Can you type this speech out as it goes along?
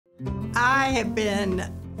I have been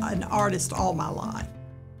an artist all my life.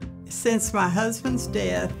 Since my husband's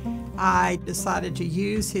death, I decided to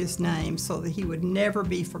use his name so that he would never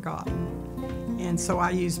be forgotten. And so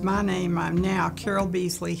I used my name. I'm now Carol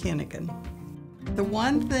Beesley Hennagin. The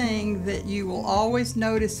one thing that you will always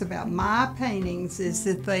notice about my paintings is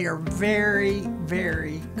that they are very,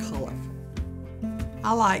 very colorful.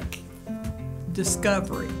 I like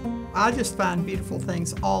discovery. I just find beautiful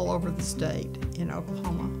things all over the state in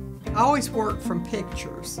Oklahoma. I always work from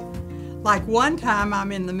pictures. Like one time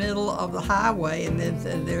I'm in the middle of the highway and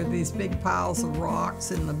there are these big piles of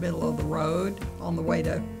rocks in the middle of the road on the way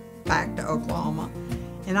back to Oklahoma.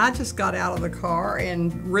 And I just got out of the car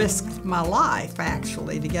and risked my life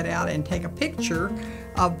actually to get out and take a picture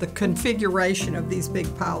of the configuration of these big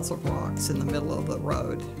piles of rocks in the middle of the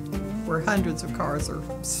road where hundreds of cars are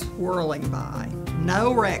swirling by.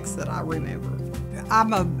 No wrecks that I remember.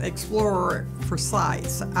 I'm an explorer for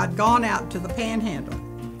sights. I'd gone out to the Panhandle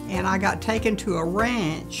and I got taken to a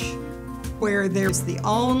ranch where there's the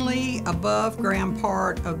only above ground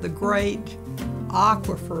part of the great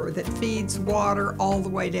aquifer that feeds water all the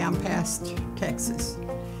way down past Texas.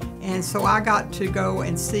 And so I got to go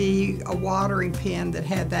and see a watering pen that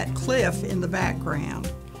had that cliff in the background.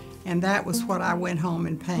 And that was what I went home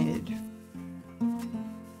and painted.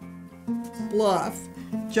 Bluff,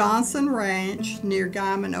 Johnson Ranch near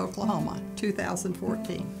Guymon, Oklahoma,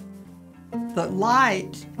 2014. The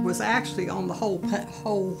light was actually on the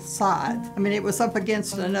whole side. I mean, it was up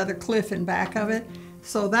against another cliff in back of it.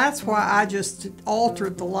 So that's why I just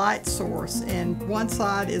altered the light source, and one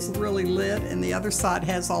side is really lit and the other side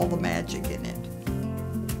has all the magic in it.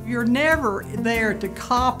 You're never there to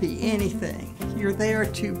copy anything. You're there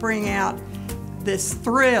to bring out this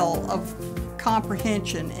thrill of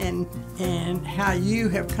comprehension and how you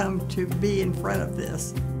have come to be in front of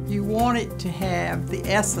this. You want it to have the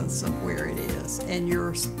essence of where it is and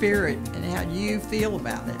your spirit and how you feel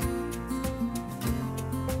about it.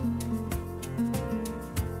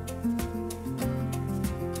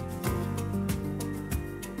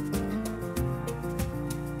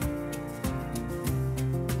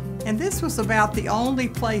 And this was about the only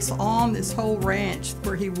place on this whole ranch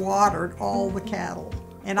where he watered all the cattle.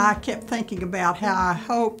 And I kept thinking about how I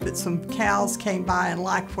hoped that some cows came by and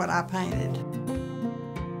liked what I painted.